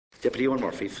Deputy Owen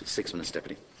Murphy, 6 minutes,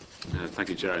 Deputy. Thank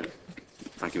you, Chair.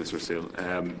 Thank you, Mr.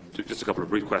 Mercille. Just a couple of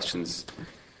brief questions.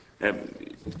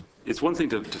 It's one thing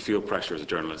to feel pressure as a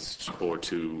journalist or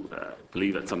to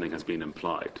believe that something has been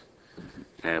implied,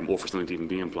 or for something to even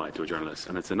be implied to a journalist,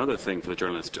 and it's another thing for the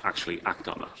journalist to actually act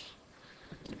on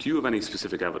it. Do you have any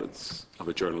specific evidence of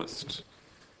a journalist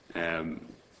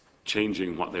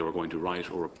changing what they were going to write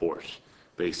or report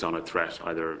based on a threat,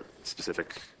 either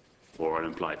specific or an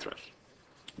implied threat?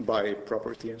 By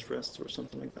property interests or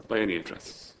something like that? By any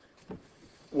interests?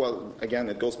 Well, again,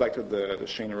 it goes back to the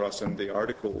Shane Ross and the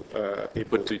article.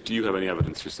 But do you have any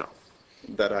evidence yourself?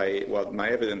 That my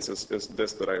evidence is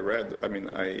this that I read. I mean,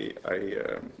 any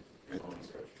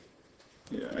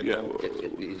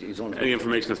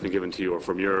information that's been given to you, or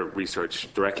from your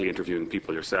research, directly interviewing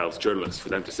people yourselves, journalists, for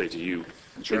them to say to you,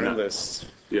 journalists.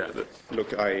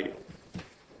 Look, I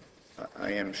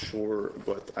am sure,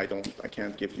 but I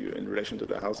can't give you in relation to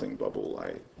the housing bubble.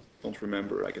 I don't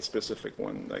remember like a specific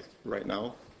one like right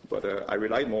now. But I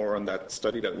relied more on that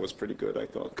study that was pretty good, I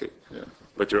thought. Okay. Yeah.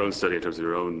 But your own study in terms of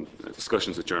your own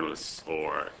discussions with journalists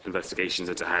or investigations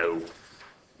into how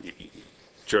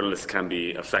journalists can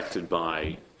be affected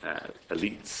by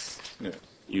elites,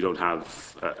 you don't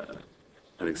have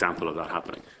an example of that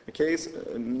happening? A case?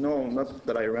 No, not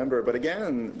that I remember. But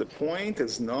again, the point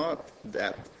is not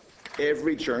that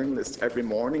every journalist every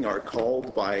morning are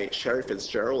called by Sheriff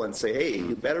Fitzgerald and say, hey,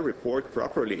 you better report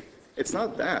properly. It's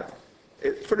not that.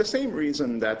 For the same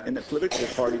reason that in a political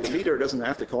party, the leader doesn't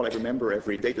have to call every member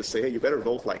every day to say, hey, you better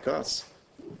vote like us.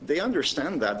 They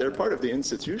understand that. They're part of the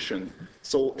institution.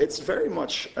 So it's very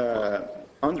much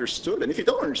understood. And if you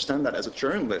don't understand that as a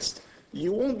journalist,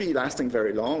 you won't be lasting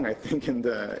very long, I think, in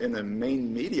the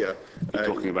main media. You're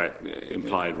talking about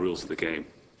implied rules of the game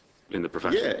in the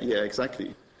profession. Yeah,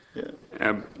 exactly.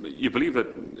 Yeah. You believe that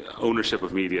ownership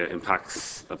of media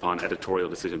impacts upon editorial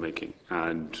decision-making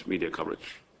and media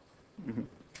coverage? Mm-hmm.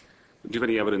 Do you have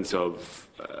any evidence of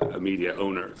a media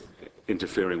owner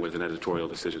interfering with an editorial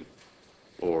decision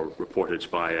or reportage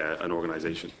by an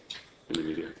organisation in the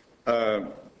media?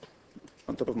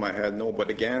 On top of my head, no. But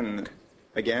again,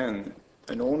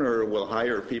 an owner will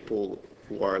hire people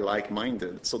who are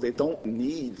like-minded, so they don't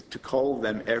need to call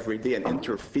them every day and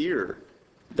interfere.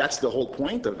 That's the whole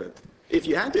point of it. If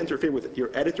you had to interfere with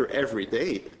your editor every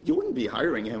day, you wouldn't be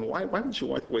hiring him. Why would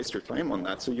you waste your time on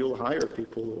that? So you'll hire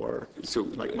people who are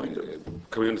like-minded.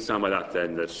 Can we understand by that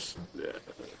then that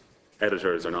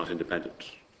editors are not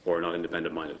independent or not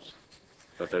independent-minded?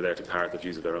 That they're there to parrot the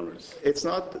views of their owners? It's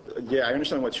not. Yeah, I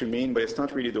understand what you mean, but it's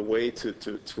not really the way to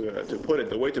put it.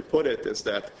 The way to put it is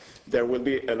that there will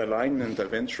be an alignment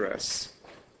of interests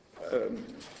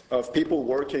of people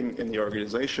working in the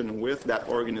organization with that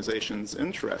organization's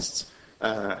interests.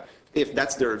 If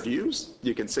that's their views,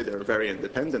 you can say they're very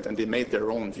independent and they made their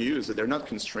own views. They're not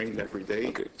constrained every day.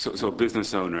 Okay. So a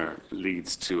business owner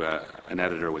leads to an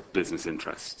editor with business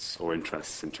interests or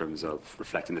interests in terms of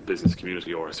reflecting the business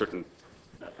community or a certain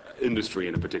industry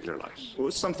in a particular light.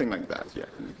 Well, something like that, yeah.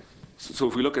 So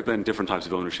if we look at then different types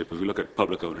of ownership, if we look at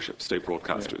public ownership, state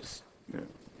broadcasters,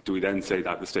 do we then say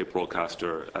that the state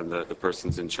broadcaster and the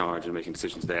persons in charge and making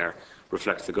decisions there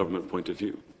reflects the government point of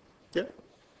view? Yeah.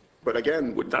 But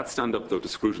again, would that stand up, though, to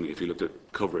scrutiny if you looked at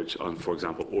coverage on, for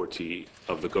example, RT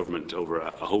of the government over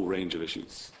a whole range of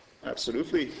issues?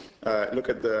 Absolutely. Look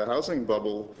at the housing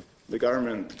bubble. The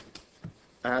government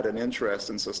had an interest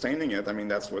in sustaining it. I mean,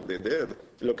 that's what they did.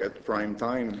 Look at prime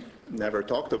time, never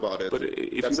talked about it. But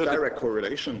if that's direct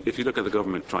correlation. If you look at the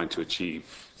government trying to achieve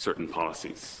certain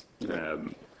policies,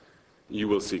 you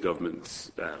will see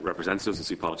government's representatives and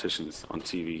see politicians on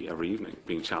TV every evening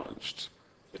being challenged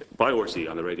by RT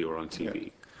on the radio or on TV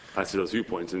as to those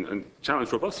viewpoints and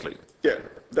challenged robustly. Yeah,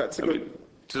 that's a good...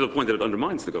 to the point that it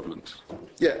undermines the government.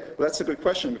 Yeah, well, that's a good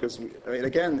question because,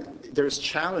 again, there's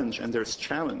challenge and there's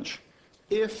challenge.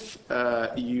 If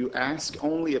you ask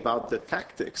only about the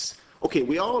tactics, okay,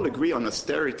 we all agree on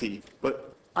austerity,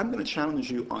 but I'm going to challenge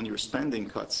you on your spending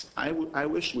cuts. I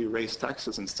wish we raised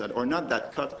taxes instead, or not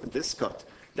that cut, this cut.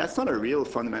 That's not a real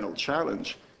fundamental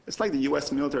challenge. It's like the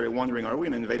U.S. military wondering, are we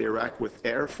going to invade Iraq with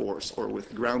Air Force or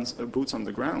with boots on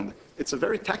the ground? It's a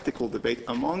very tactical debate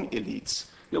among elites.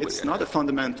 No, it's not a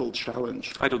fundamental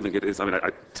challenge. I don't think it is. I mean,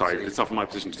 sorry, it's not from my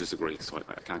position to disagree, so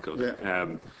I can't go there. Yeah.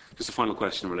 Just a final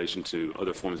question in relation to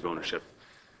other forms of ownership.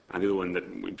 And the other one that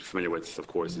we'd be familiar with, of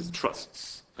course, is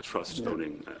trusts. A trust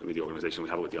owning a media organisation. We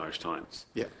have it with the Irish Times.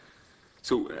 Yeah.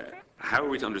 So how are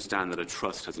we to understand that a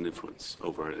trust has an influence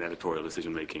over an editorial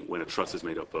decision-making when a trust is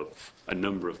made up of a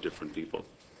number of different people?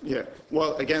 Yeah.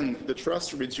 Well, again, the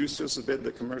trust reduces a bit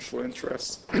the commercial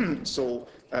interest. So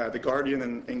the Guardian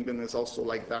in England is also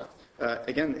like that.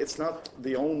 Again, it's not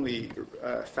the only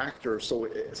factor, so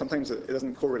sometimes it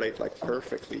doesn't correlate like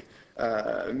perfectly.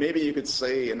 Maybe you could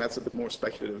say, and that's a bit more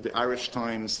speculative, the Irish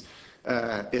Times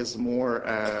is more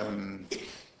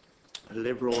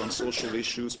liberal on social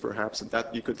issues, perhaps, and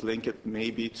that you could link it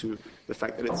maybe to the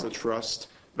fact that it's a trust.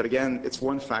 But again, it's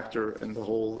one factor in the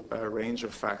whole range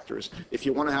of factors. If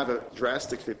you want to have a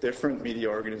drastically different media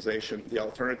organization, the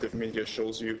alternative media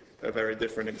shows you a very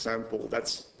different example.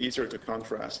 That's easier to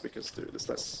contrast because it's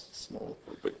less small.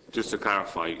 But just to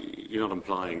clarify, you're not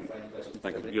implying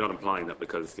that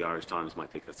because the Irish Times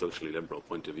might take a socially liberal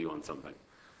point of view on something,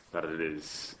 that it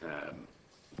is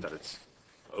that its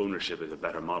ownership is a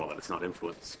better model, that it's not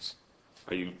influenced.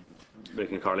 Are you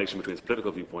making a correlation between its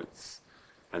political viewpoints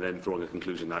and then drawing a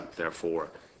conclusion that, therefore,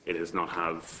 it does not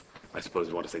have, I suppose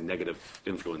you want to say, negative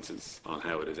influences on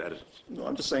how it is edited? No,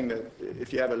 I'm just saying that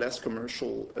if you have a less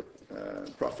commercial,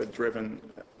 profit-driven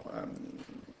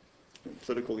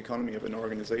political economy of an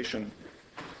organization,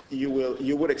 you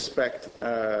would expect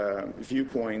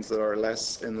viewpoints that are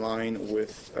less in line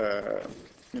with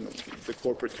the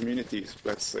corporate communities,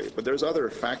 let's say. But there's other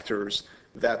factors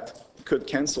that could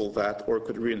cancel that or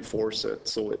could reinforce it.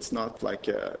 So it's not like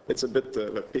it's a bit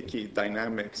of a picky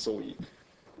dynamic. So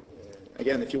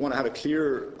again, if you want to have a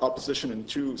clear opposition in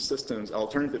two systems,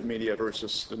 alternative media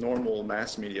versus the normal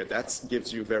mass media, that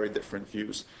gives you very different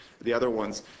views. The other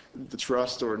ones, the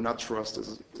trust or not trust,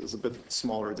 is a bit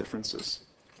smaller differences.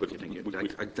 I think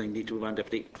you need to move on,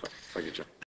 Deputy. Thank you, Chair.